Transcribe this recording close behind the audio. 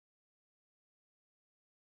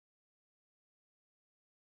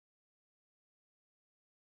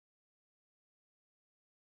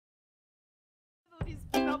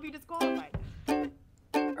I'll be disqualified.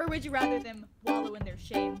 Or would you rather them wallow in their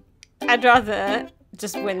shame? I'd rather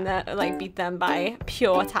just win like beat them by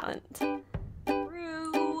pure talent.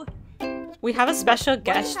 True. We have a special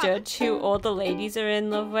guest judge who all the ladies are in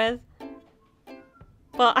love with.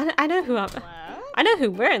 Well, I know who I know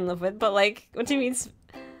who we're in love with, but like, what do you mean?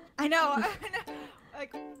 I know.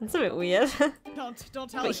 Like, that's a bit weird. Don't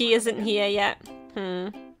tell. But he isn't here yet.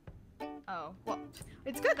 Oh well,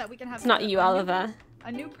 it's good that we can have. It's not you, Oliver.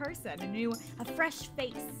 A new person, a fresh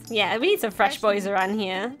face. Yeah, we need some fresh boys around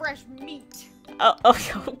here. Fresh meat. Oh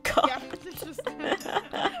God. Yeah, just...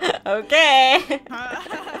 Okay. Yeah.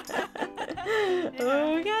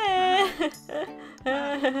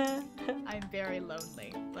 Okay. I'm very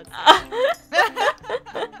lonely. Let's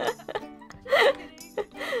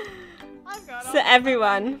So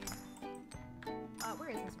everyone. Where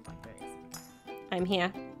is Mr. Blackberries? I'm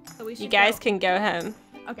here. So we should you guys can go home.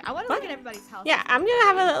 Okay, I want to look at everybody's house. Yeah, I'm gonna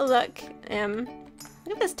have a little look.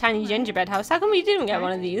 Look at this tiny gingerbread house. How come we didn't get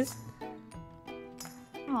one of these?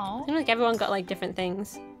 Oh. Seems like everyone got like different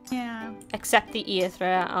things. Yeah. Except the ear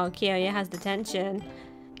thrower. Oh, Kyoya has detention.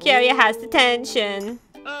 Kyoya has detention.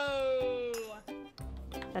 Oh.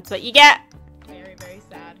 That's what you get. Very, very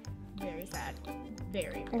sad. Very sad.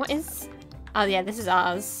 Very. What is? Oh yeah, this is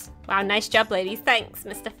ours. Wow, nice job, ladies. Thanks,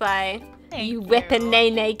 Mr. Fly. Thank you whippin'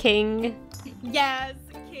 nay king. Yes,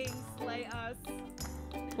 king, slay us.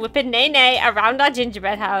 Whippin' nay around our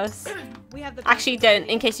gingerbread house. We have the. Actually, don't,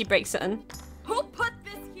 in case you break something. Who put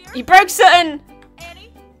this here? You broke something.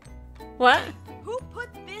 Annie. What? Who put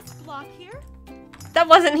this block here? That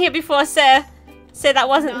wasn't here before, sir. Sir, that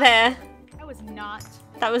wasn't there. That was not.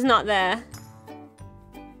 That was not there.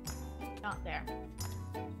 Not there.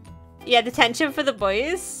 Yeah, detention for the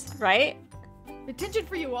boys, right? Detention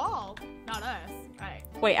for you all, not us. Right.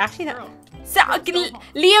 Wait, actually, that. Girl. So,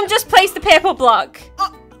 Liam just placed the purple block.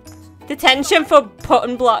 Oh. Detention for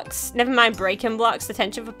putting blocks. Never mind breaking blocks.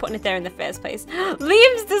 Detention for putting it there in the first place.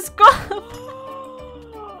 Liam's disqualified.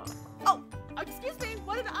 Oh, excuse me.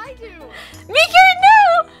 What did I do? Mikuru,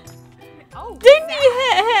 no! Oh, don't you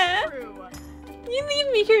hit her? True. You leave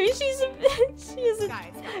Mikuru. She's a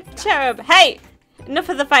guys. cherub. Hey, enough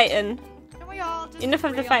of the fighting. Can we all just enough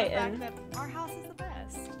of the agree on fighting. fact that our house is the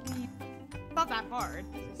best. I mean, it's not that hard.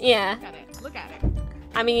 Just Yeah. Look at it. Look at it.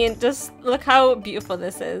 I mean, just look how beautiful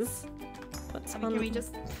this is. I mean, can we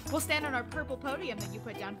just... We'll stand on our purple podium that you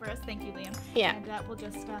put down for us. Thank you, Liam. Yeah. And we'll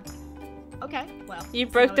just... Okay, well... You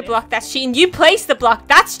broke the block. That's cheating. You placed the block.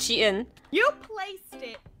 That's cheating. You placed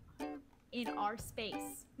it in our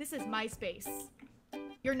space. This is my space.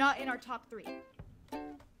 You're not in our top 3.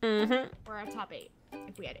 Mm-hmm. Or our top 8.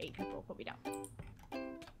 If we had 8 people, but we don't.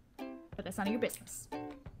 But that's none of your business.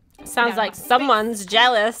 Sounds like someone's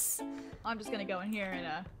jealous. I'm just gonna go in here and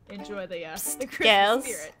enjoy the Christmas girls.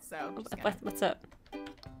 spirit. So What's up?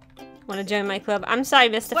 Wanna join my club? I'm sorry,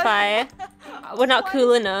 Mr. Fire. We're not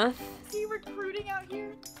cool enough. Is he recruiting out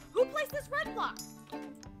here? Who placed this red block?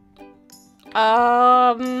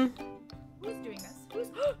 Who's doing this?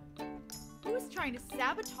 Who's trying to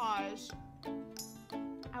sabotage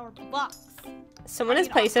our blocks? Someone is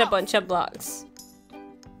placing a bunch of blocks.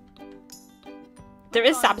 There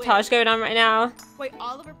is sabotage going on right now. Wait,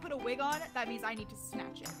 Oliver put a wig on? That means I need to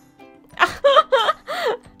snatch it.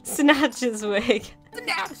 Snatch his wig.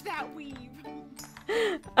 Snatch that weave!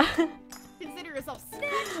 Consider yourself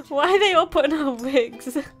snatched! Why are they all putting on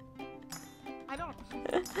wigs? I don't...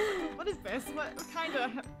 What is this? What kind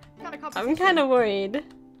of competition? I'm kind of worried.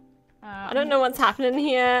 I don't know what's happening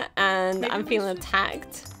here, and I'm feeling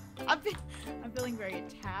attacked. I'm feeling very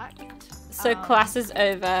attacked. So class is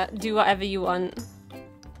over. Do whatever you want.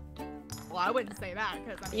 Well, I wouldn't say that,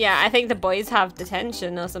 because I mean... Yeah, I think the boys have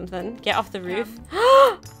detention or something. Get off the roof.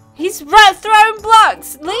 He's throwing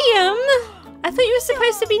blocks! Liam! I thought you were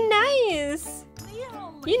supposed to be nice.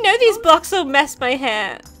 Liam, You know these blocks will mess my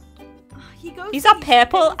hair. These are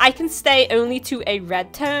purple. I can stay only to a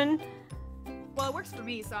red tone. Well, it works for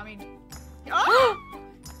me, so I mean...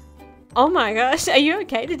 Oh my gosh, are you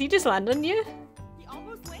okay? Did he just land on you? He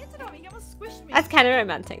almost landed on me. He almost squished me. That's kind of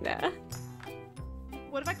romantic though.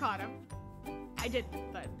 What if I caught him? I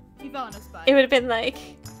didn't, but he fell on his butt. It would have been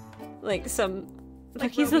like some... Like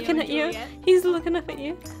Look, he's Romeo looking and at you. Juliet? He's looking up at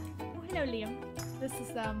you. Oh, hello, Liam. This is,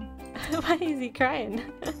 Why is he crying?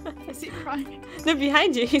 Is he crying? No,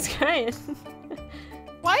 behind you, he's crying.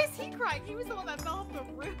 Why is he crying? He was the one that fell off the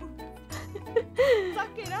roof.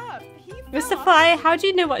 Suck it up. He fell Mr. off Fly, the how do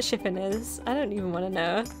you know what shipping is? I don't even want to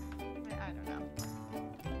know. I don't know.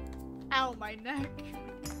 Ow, my neck.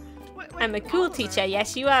 What, I'm a cool Oliver? teacher,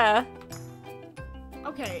 yes you are.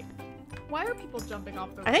 Okay. Why are people jumping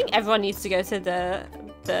off the roof? I think everyone needs to go to the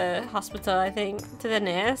the hospital, I think, to the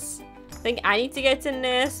nurse. I think I need to go to the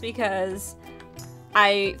nurse because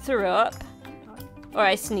I threw up, or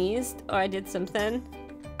I sneezed, or I did something.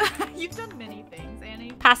 You've done many things,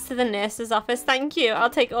 Annie. Pass to the nurse's office. Thank you. I'll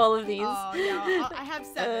take all of these. Oh, yeah. I have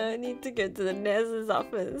 7. I need to go to the nurse's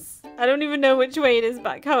office. I don't even know which way it is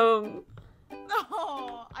back home.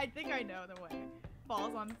 No, I think I know the way.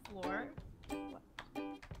 Falls on the floor.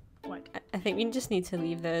 What? I think we just need to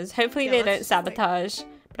leave those. Hopefully Yeah, they let's don't just, sabotage.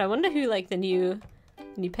 But I wonder who like the new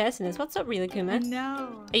person is. What's up, Rilakuma?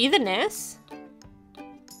 No. Are you the nurse?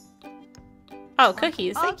 Oh,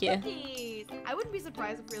 cookies. Thank you. Cookies. I wouldn't be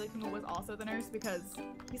surprised if Rilakuma was also the nurse because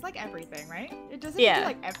he's like everything, right? Does he do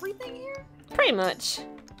like everything here? Pretty much.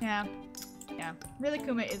 Yeah. Yeah.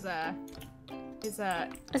 Rilakuma is It's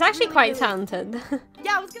actually really, quite really talented.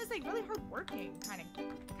 Yeah, I was gonna say really hardworking,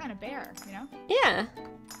 kind of bear, you know? Yeah.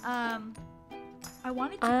 I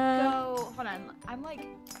wanted to go. Hold on, I'm like,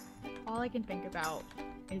 all I can think about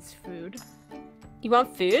is food. You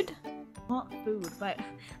want food? I want food, but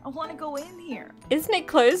I want to go in here. Isn't it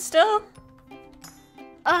closed still?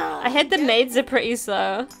 I heard the maids are pretty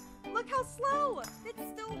slow. Look how slow! It's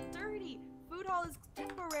still dirty. Food hall is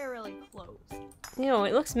temporarily closed. Ew,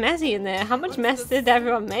 it looks messy in there. How much mess did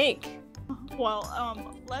everyone make? Well,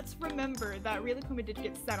 let's remember that Rilakuma did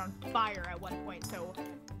get set on fire at one point, so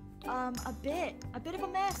a bit of a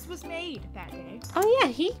mess was made that day. Oh yeah,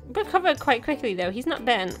 he recovered quite quickly though. He's not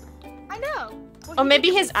burnt. I know. Well, Or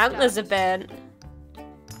maybe his antlers are burnt.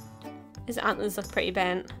 His antlers look pretty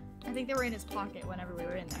burnt. I think they were in his pocket whenever we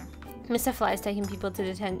were in there. Mr. Fly's taking people to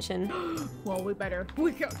detention. Well, we gotta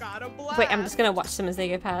blast. Wait, I'm just gonna watch them as they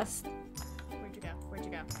go past. Where'd you go? Where'd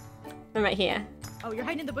you go? I'm right here. Oh, you're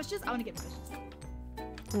hiding in the bushes? I wanna get in the bushes.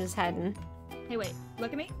 I'm just hiding. Hey, wait.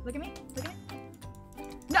 Look at me. Look at me. Look at me.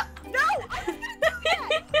 No! No! I was gonna do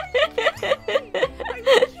that! Are you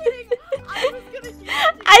kidding? I was gonna do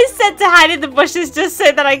that. I said to hide in the bushes just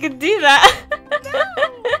so that I could do that. No!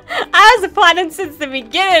 I was planning since the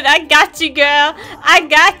beginning. I got you, girl. I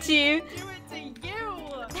got you. Do it to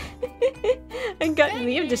you. I got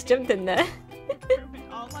Liam just jumped in there.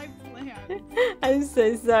 Ruined all my plans. I'm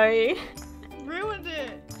so sorry. Ruined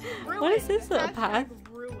it. Ruined. What is this little Hashtag path?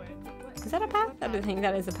 Ruined. What? Is that a path? What I don't think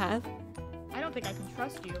that is a path. I don't think I can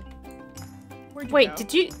trust you. Where'd you Wait, go?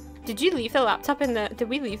 did you leave the laptop in the? Did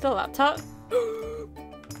we leave the laptop?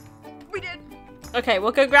 We did. Okay,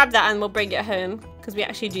 we'll go grab that and we'll bring it home because we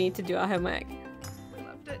actually do need to do our homework. We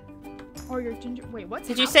left it. Or your ginger. Wait, what's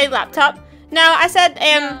Did you say happening laptop? over No, I said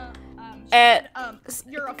here?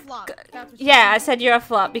 You're a flop. That's what she yeah, I said. said you're a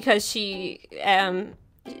flop because she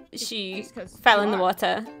Just 'cause fell you in the are.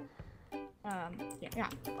 water. Yeah.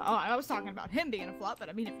 Oh, I was talking about him being a flop, but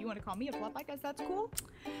I mean, if you want to call me a flop, I guess that's cool.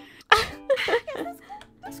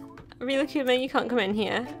 That's cool. Rilakuma, you can't come in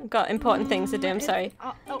here. I've got important things to do. I'm sorry.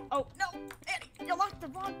 Oh, no. Annie, you locked the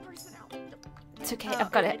wrong person out. It's okay.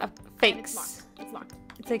 I've got it. It's Thanks. locked. It's locked.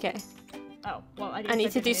 It's okay. Oh, well, I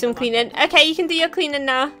need to do some cleaning. Okay, you can do your cleaning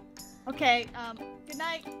now. Okay, good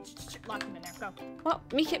night. Lock him in there. Go. What?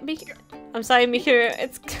 Mikuru. I'm sorry, Mikuru.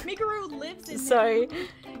 It's. Mikuru lives in Sorry. there.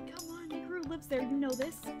 Come on, Mikuru lives there. You know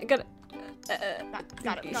this. I gotta.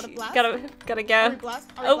 Got a blast? Gotta Are go. we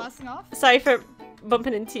Oh. blasting off? Sorry for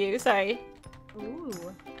bumping into you. Sorry. Ooh.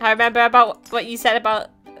 I remember about what you said about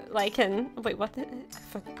like and wait, what?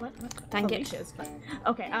 What? Dang it. Felicia's, but-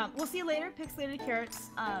 Okay, we'll see you later. Pixelated carrots.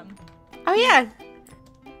 Oh yeah.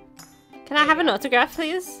 Can I have an autograph,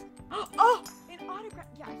 please? Oh, an autograph.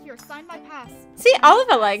 Yeah, here, sign my pass. See,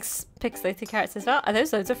 Oliver likes pixelated carrots as well. Are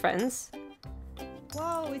those loads of friends?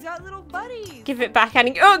 Whoa, he's got little buddies. Give it back,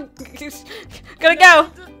 Annie. Oh, gotta go.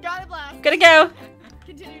 Gotta blast. Gotta go.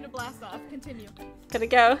 Continue to blast off. Continue. Gotta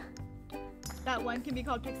go. That one can be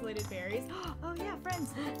called Pixelated Berries. Oh yeah,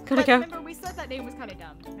 friends. Gotta But go. Remember, we said that name was kind of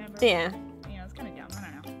dumb. Remember? Yeah. Yeah, it's kind of dumb.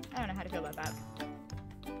 I don't know how to feel about that.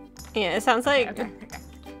 Yeah, it sounds like. Okay.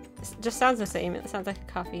 It just sounds the same. It sounds like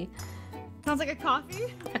a coffee. Sounds like a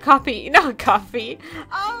coffee. A coffee, not a coffee.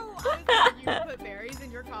 Oh, I was you put berries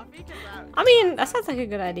in your coffee because I mean, that sounds like a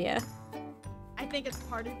good idea. I think it's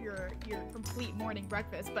part of your complete morning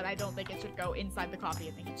breakfast, but I don't think it should go inside the coffee.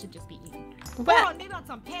 I think it should just be eaten. Well, Oh, maybe on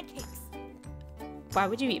some pancakes. why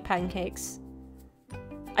would you eat pancakes?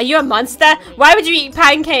 Are you a monster? Why would you eat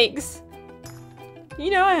pancakes?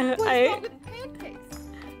 You know, What's wrong with pancakes?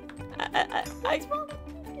 What's wrong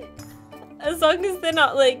with pancakes? as long as they're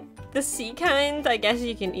not like the sea kind, I guess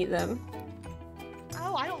you can eat them.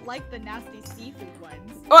 Oh, I don't like the nasty seafood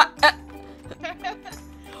ones. What?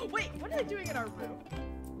 Wait, what are they doing in our room?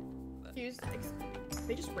 They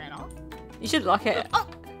just ran off? You should lock it. Oh!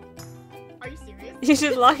 Are you serious? You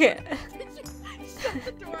should lock it. shut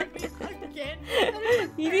the door on me again.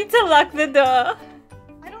 You need to lock the door.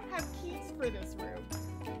 I don't have keys for this room.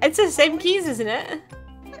 It's the same keys, isn't it?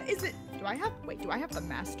 Is it? Do I have? Wait, do I have the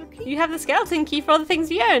master key? You have the skeleton key for all the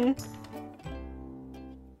things you own.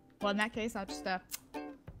 Well, in that case, I'll just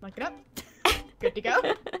look it up. Good to go.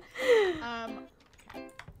 Okay.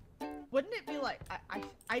 Wouldn't it be like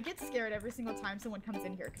I get scared every single time someone comes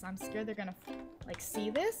in here because I'm scared they're gonna like see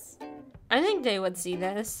this. I think they would see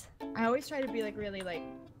this. I always try to be like really like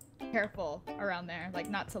careful around there, like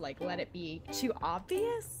not to like let it be too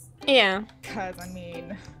obvious. Yeah. Cause I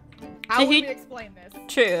mean, how would we explain this?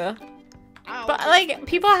 True. But like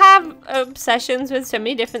people have obsessions with so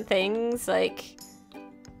many different things. Like,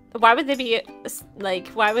 why would they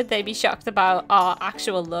be shocked about our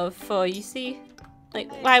actual love for UC? Like,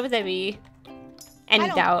 why would there be any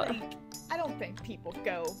doubt? I don't think people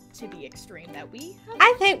go to the extreme that we have.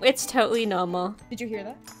 I think it's totally normal. Did you hear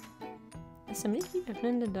that? Does somebody keep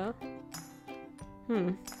opening the door?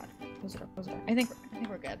 Close it up, close it up. I think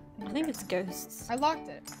we're good. I think it's ghosts. I locked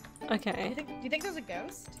it. Okay. Do you think there's a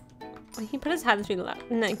ghost? Well, he put his hand through the lock.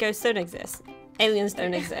 No, ghosts don't exist. Aliens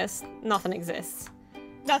don't exist. Nothing exists.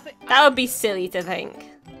 Nothing. That would be silly to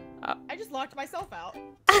think. Oh. I just locked myself out.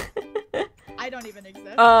 I don't even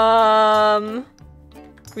exist.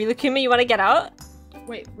 Rilakuma, you want to get out?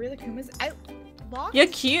 Wait, Rilakuma's? I locked? You're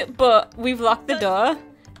cute, but we've locked the door.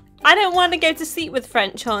 I don't want to go to sleep with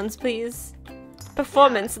French horns, please.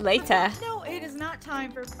 Performance later. No, it is not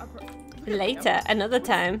time for Later, another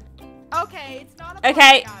time. Okay, it's not a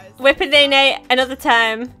Okay, guys. Whipperdene, another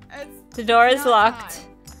time. The door is locked.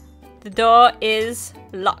 The door is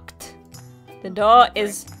locked. The door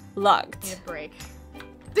is locked. Need a break.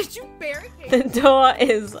 Did you barricade? The door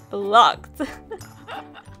is locked.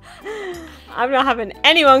 I'm not having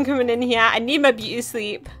anyone coming in here. I need my beauty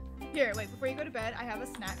sleep. Here, wait, before you go to bed, I have a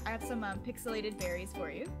snack. I have some pixelated berries for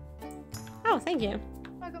you. Oh, thank you.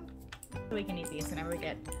 Welcome. So we can eat these whenever we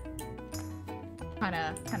get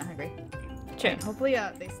kinda hungry. True. And hopefully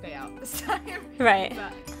they stay out this time. Right.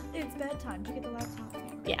 But it's bedtime. Did you get the laptop?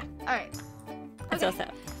 Yeah. Alright. That's also.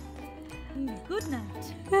 Good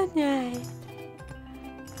night. Good night.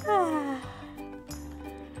 Ah.